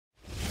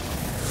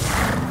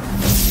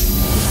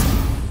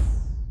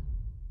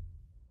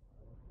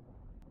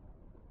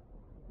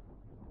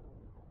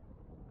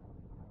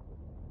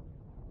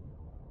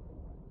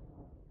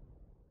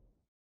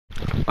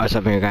What's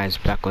up here guys,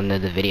 back on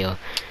another video.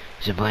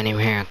 It's your boy name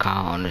here,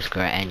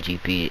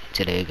 Kyle_NGP.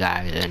 Today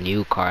guys, a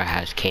new car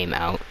has came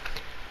out,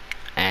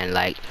 and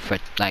for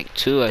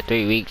 2 or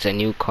 3 weeks a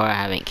new car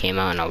haven't came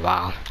out in a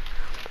while,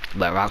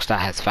 but Rockstar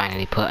has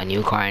finally put a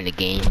new car in the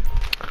game.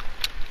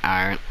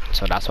 Alright,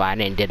 so that's why I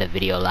didn't did a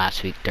video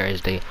last week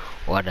Thursday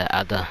or the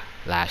other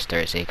last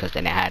Thursday, because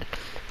then they had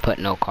put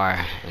no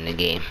car in the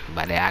game,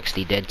 but they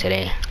actually did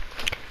today.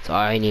 So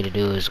all you need to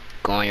do is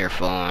go on your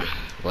phone,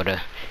 go to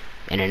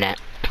internet,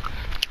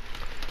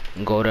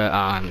 go to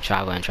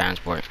travel and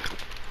transport,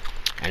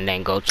 and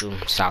then go to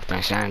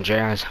Southern San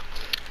Andreas,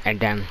 and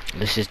then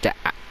this is the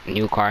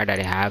new car that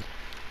they have.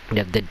 They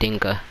have the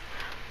Dinka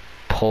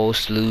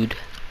POSTLUDE.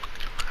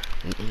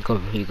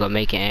 You go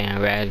make it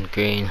in red,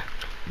 green,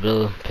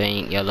 blue,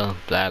 pink, yellow,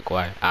 black,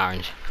 white,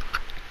 orange,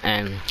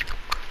 and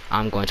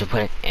I'm going to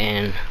put it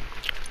in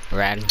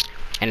red,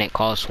 and it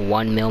costs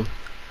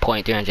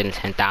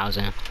 1,310,000,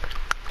 and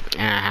it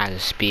has a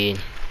speed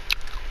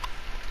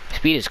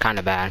is kind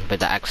of bad, but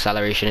the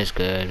acceleration is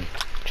good,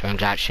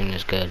 transaction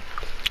is good.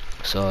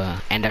 So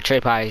and the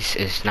trade price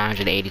is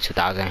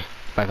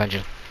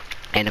 982,500,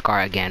 and the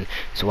car again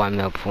is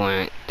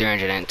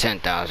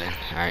 1,310,000.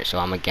 Alright, so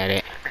I'm gonna get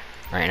it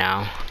right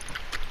now.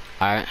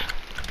 Alright,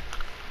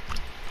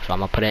 so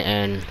I'm gonna put it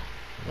in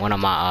one of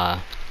my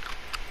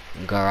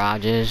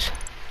garages.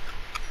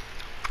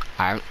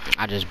 Alright,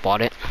 I just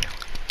bought it.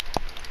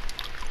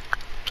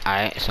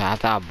 Alright, so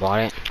after I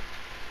bought it,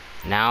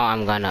 now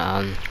I'm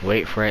gonna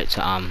wait for it to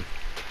come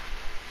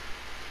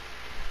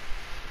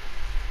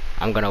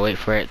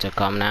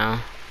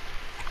now.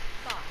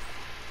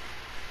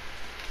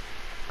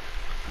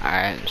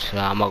 Alright, so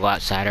I'm gonna go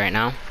outside right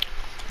now,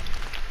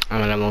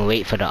 and I'm gonna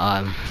wait for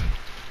the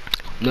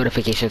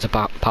notifications to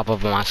pop up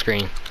on my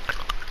screen.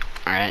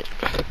 Alright,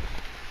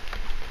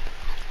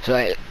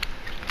 so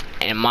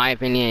in my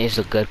opinion, it's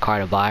a good car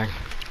to buy.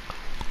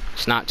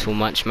 It's not too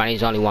much.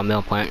 Money's only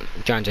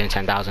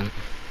 1,310,000.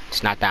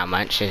 It's not that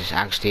much. It's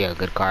actually a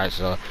good car,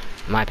 so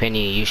in my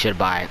opinion you should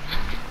buy it.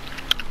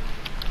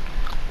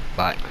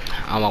 But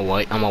I'm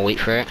gonna wait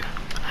for it,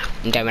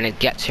 and then when it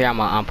gets here I'm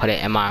gonna put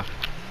it in my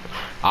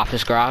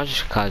office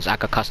garage, because I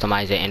could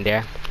customize it in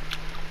there.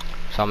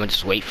 So I'm gonna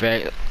just wait for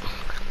it.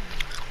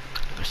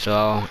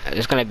 So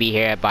it's gonna be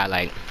here by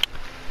like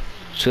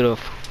 2 to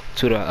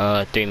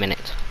 3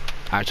 minutes,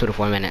 or 2 to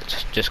 4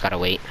 minutes. Just gotta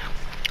wait.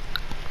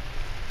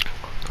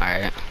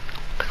 Alright,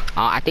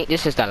 I think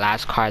this is the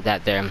last car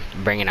that they're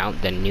bringing out.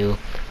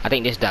 I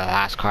think this is the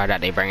last car that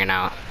they're bringing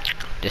out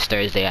this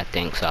Thursday, I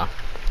think. So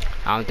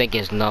I don't think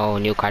there's no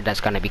new car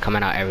that's gonna be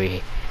coming out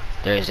every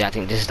Thursday. I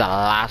think this is the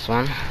last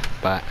one,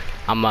 but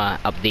I'm gonna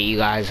update you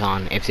guys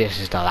on if this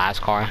is the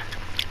last car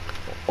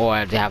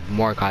or if they have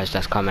more cars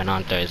that's coming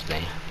on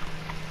Thursday.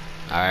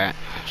 Alright,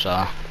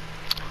 so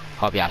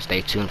hope y'all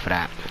stay tuned for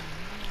that.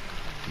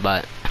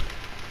 But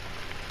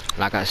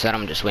like I said,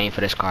 I'm just waiting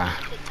for this car.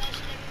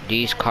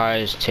 These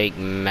cars take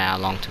mad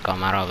long to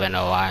come. I don't even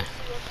know why.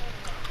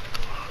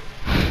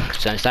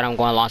 So instead of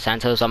going to Los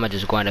Santos, I'm gonna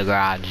just go in the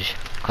garage,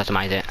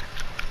 customize it.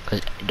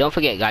 Cause don't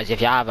forget guys, if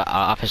y'all have an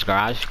office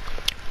garage,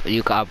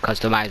 you can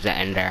customize it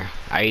in there.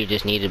 All you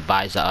just need to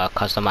buy is a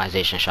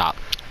customization shop.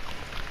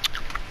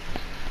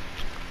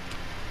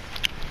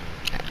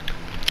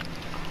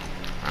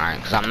 Alright,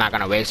 because I'm not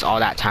gonna waste all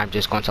that time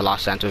just going to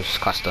Los Santos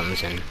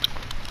Customs, and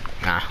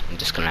nah, I'm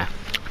just gonna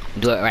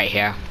do it right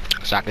here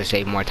so I can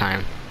save more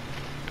time.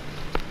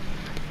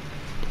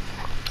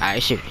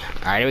 Alright, here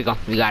we go.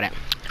 We got it.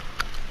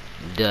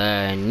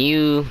 The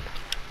new,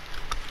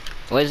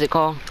 what is it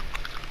called?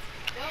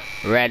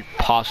 Red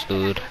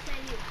POSTLUDE.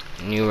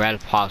 New red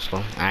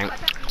POSTLUDE. Alright.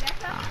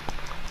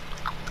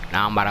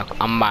 Now I'm about to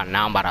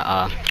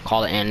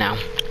call it in now.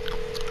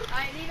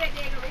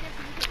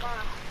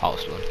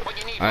 POSTLUDE.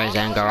 Or is it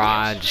in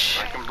garage?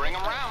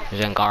 Is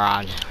it in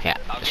garage? Yeah.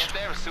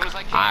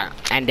 Alright.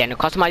 And then the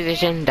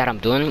customization that I'm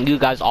doing, you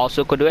guys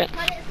also could do it.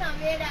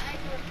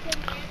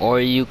 Or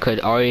you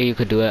could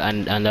do it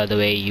another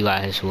way you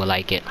guys will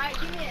like it.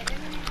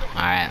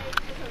 Alright.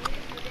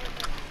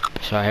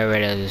 So here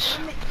it is.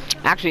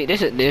 Actually,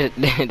 this is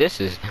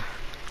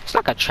it's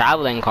like a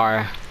traveling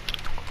car,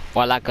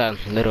 or like a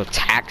little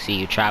taxi.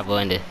 You travel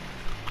in the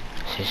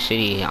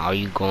city. Are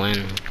you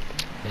going?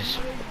 It's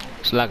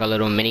like a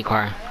little mini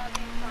car.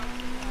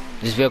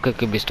 This vehicle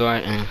could be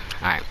stored in.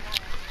 Alright,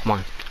 come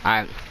on.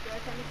 Alright.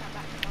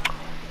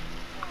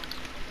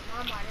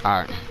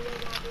 Alright.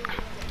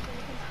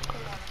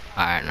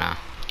 Alright, now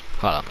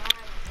hold up.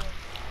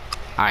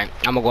 Alright,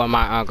 I'm gonna go in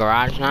my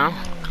garage now.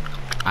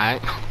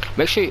 Alright,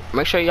 make sure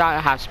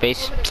y'all have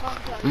space.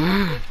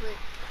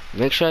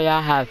 Make sure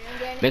y'all have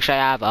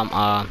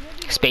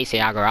space in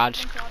your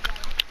garage,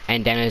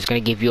 and then it's gonna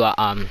give you a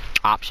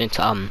option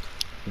to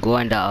go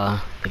in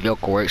the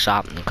vehicle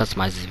workshop and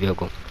customize this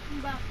vehicle.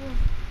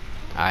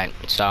 Alright,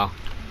 so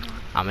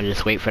I'm gonna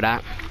just wait for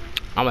that.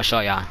 I'm gonna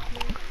show y'all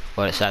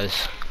what it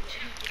says.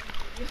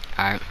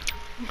 Alright.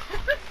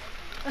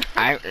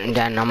 Alright, and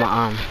then I'm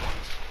gonna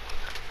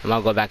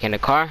go back in the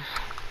car,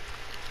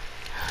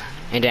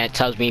 and then it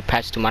tells me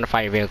press to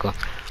modify your vehicle.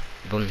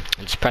 Boom.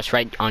 Just press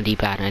right on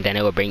D-pad, and then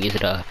it will bring you to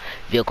the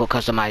vehicle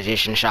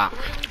customization shop.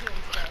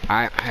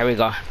 Alright, here we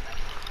go.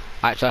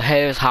 Alright, so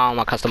here's how I'm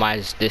gonna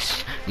customize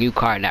this new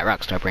car that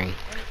Rockstar bring,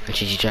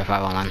 which is GTR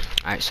 5 Online.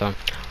 Alright, so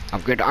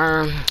upgrade the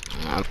arm,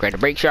 upgrade the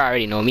brake shoe. I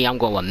already know me, I'm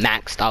going with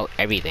maxed out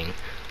everything.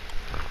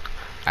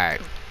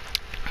 Alright.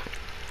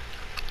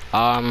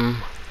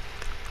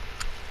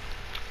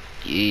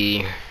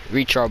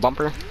 Reach our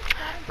bumper.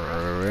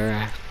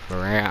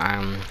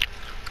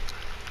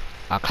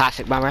 A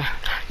classic bumper.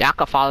 Y'all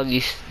can follow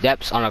these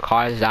steps on the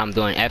cars that I'm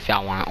doing if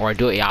y'all want, or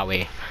do it y'all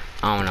way.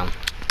 I don't know.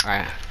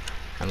 Alright.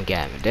 I'm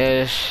getting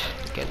this,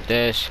 get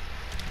this,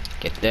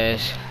 get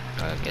this,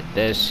 get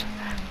this,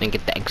 then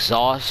get the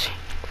exhaust.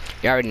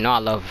 You already know I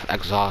love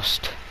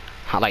exhaust.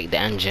 I like the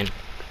engine.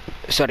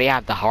 So they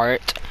have the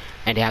heart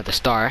and they have the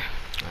star.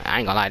 I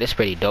ain't gonna lie, this is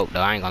pretty dope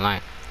though. I ain't gonna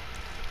lie.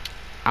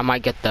 I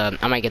might get the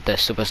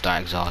superstar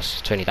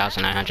exhaust,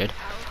 20,900.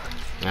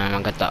 And I'm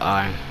gonna get the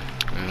I'm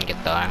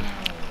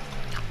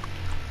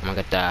gonna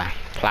get the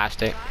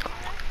plastic.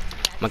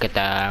 I'm gonna get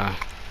the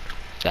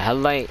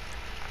headlight.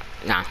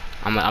 Nah,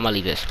 I'm gonna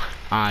leave this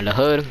on the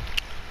hood.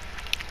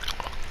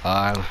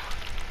 I'm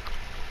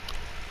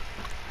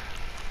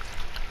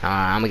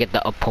gonna get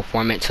the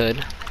performance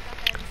hood.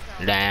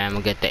 Then I'm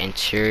gonna get the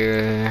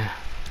interior.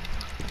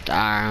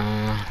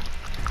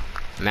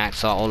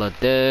 Max out all of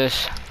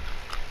this.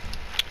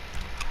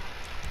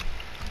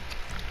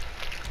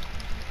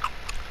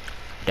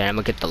 Then I'm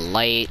gonna get the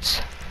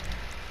lights.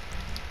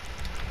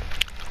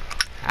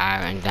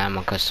 And then I'm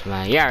gonna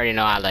customize. You already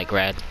know I like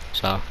red,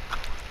 so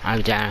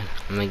I'm down.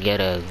 I'm gonna get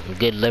a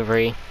good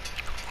livery.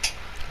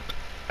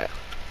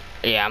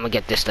 Yeah, I'm gonna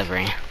get this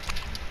livery.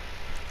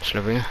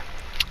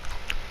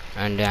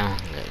 And then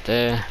get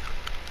there.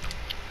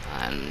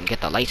 And get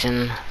the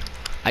license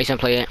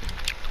plate.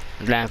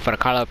 And then for the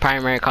color,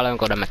 primary color, I'm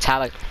going to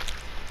metallic.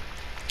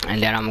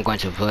 And then I'm going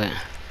to put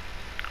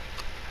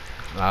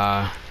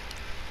alright,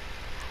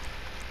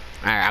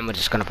 I'm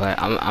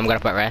gonna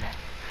put red.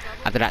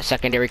 After that,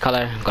 secondary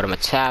color, go to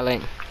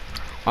metallic.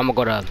 I'm gonna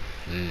go to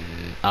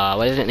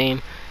what is it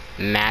named?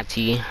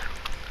 Matty.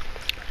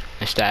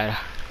 Instead,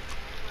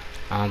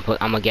 I'm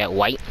gonna get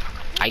white,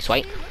 ice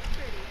white.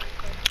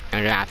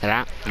 And then after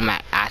that, I'm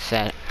at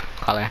asset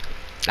color.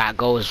 That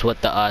goes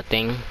with the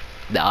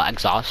the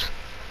exhaust.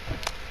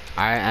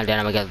 Alright, and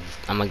then I'm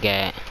gonna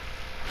get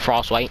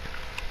frost white.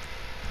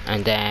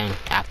 And then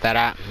after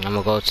that, I'm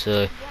gonna go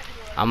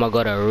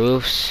to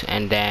roofs,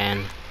 and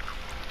then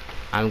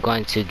I'm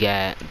going to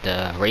get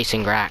the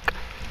racing rack.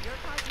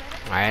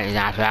 Alright, and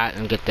after that,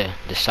 I'm gonna get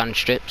the sun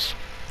strips.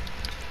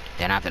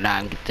 Then after that,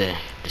 I'm gonna get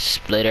the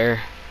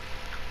splitter.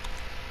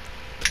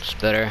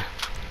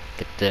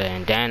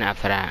 And then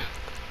after that,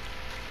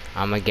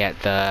 I'm gonna get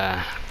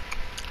the.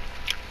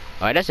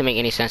 Well, it doesn't make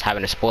any sense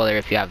having a spoiler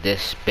if you have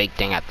this big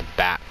thing at the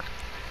back.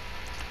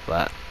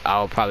 But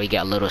I'll probably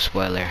get a little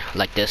spoiler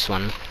like this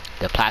one,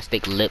 the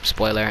plastic lip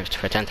spoiler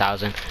for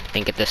 10,000.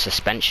 Then get the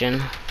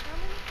suspension.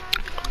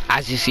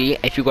 As you see,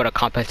 if you go to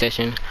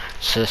competition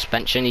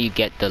suspension, you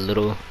get the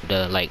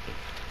like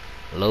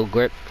low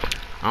grip.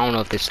 I don't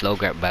know if it's low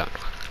grip, but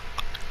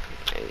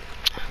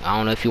I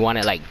don't know if you want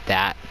it like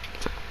that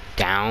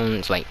down.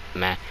 It's like,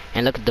 man,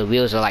 and look at the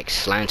wheels are like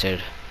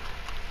slanted.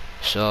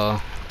 So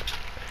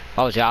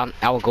y'all,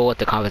 I will go with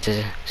the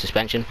competition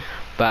suspension,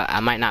 but I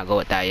might not go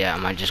with that yet. I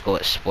might just go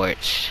with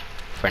sports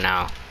for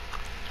now.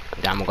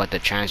 Then I'm gonna go with the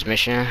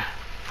transmission,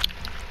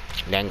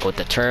 then go with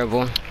the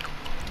turbo,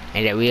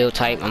 and the wheel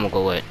type I'm gonna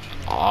go with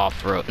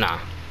off-road. Nah,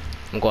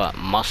 I'm gonna go with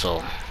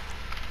muscle.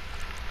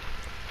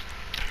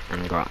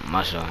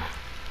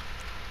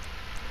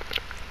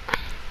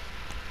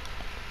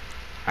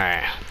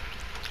 Alright,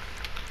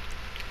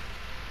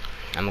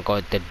 I'm gonna go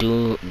with the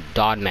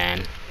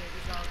Dodman.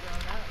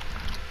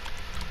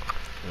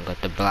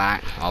 Got the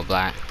black, all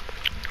black.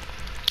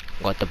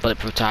 Got the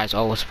bulletproof tires,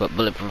 always put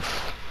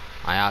bulletproof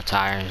on all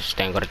tires.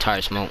 Then go to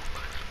tire smoke,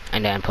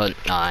 and then put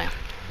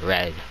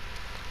red,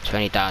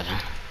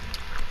 20,000.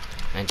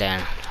 And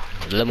then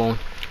limo,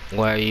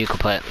 where you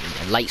could put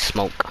light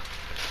smoke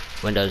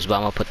windows, but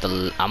I'm gonna put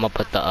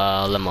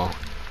the limo.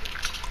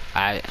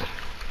 Alright.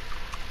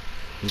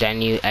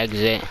 Then you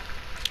exit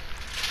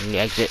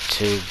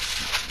to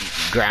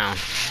ground,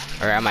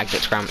 or I'm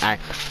exit ground. Alright,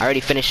 I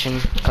already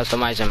finishing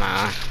customizing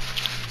my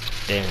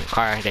the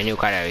new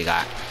car that we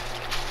got.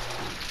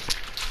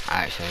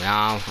 Alright, so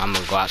now I'm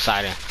gonna go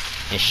outside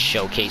and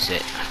showcase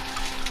it.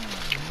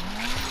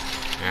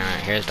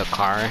 Alright, here's the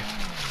car.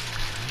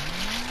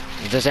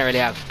 It doesn't really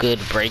have good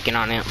braking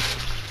on it.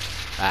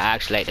 I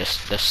actually like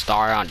the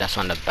star on that's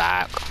on the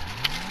back.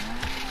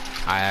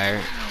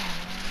 Alright.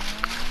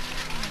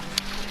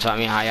 Tell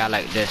me how y'all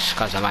like this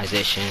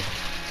customization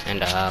in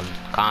the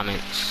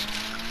comments.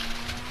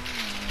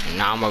 And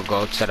now I'm gonna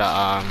go to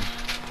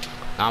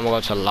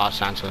the Los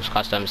Santos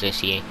Customs and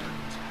see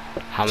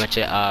how much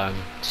it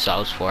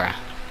sells for.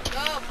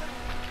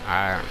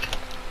 Alright.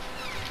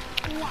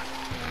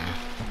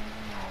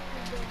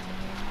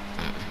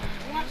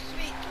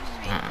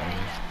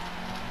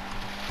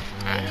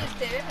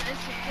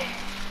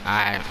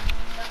 Alright.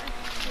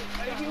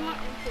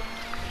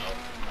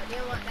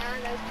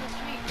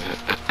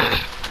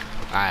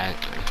 Alright,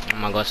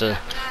 I'm gonna go to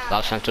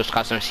Los Santos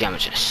Custom and see how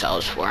much it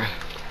sells for.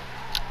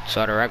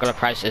 So the regular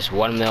price is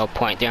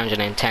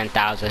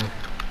 1,310,000.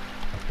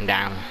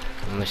 Down.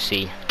 Let me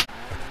see.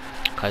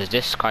 Cause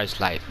this car is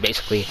like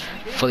basically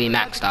fully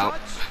maxed out.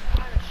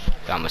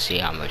 So I'm gonna see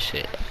how much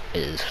it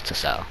is to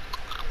sell.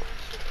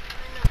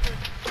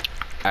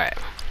 Alright.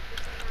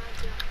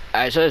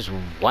 Alright, so it's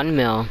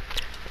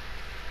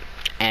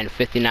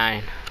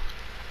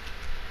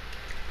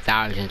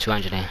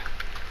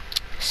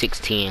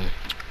 1,059,216,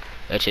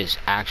 which is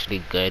actually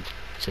good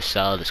to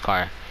sell this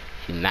car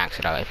if you max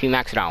it out. If you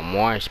max it out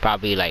more, it's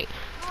probably like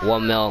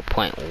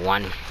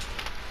 1.1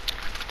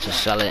 to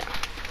sell it.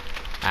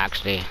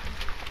 Actually,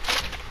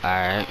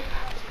 alright.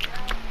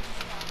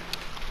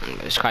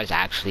 This car is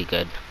actually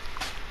good.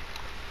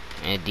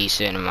 And a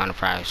decent amount of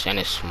price, and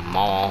it's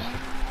small.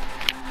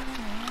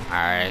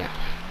 Alright.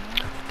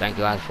 Thank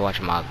you guys for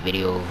watching my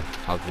video.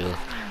 Hope you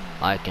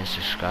like and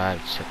subscribe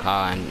to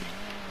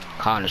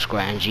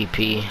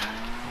Call_NGP.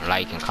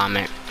 Like and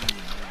comment.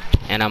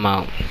 And I'm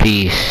out.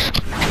 Peace.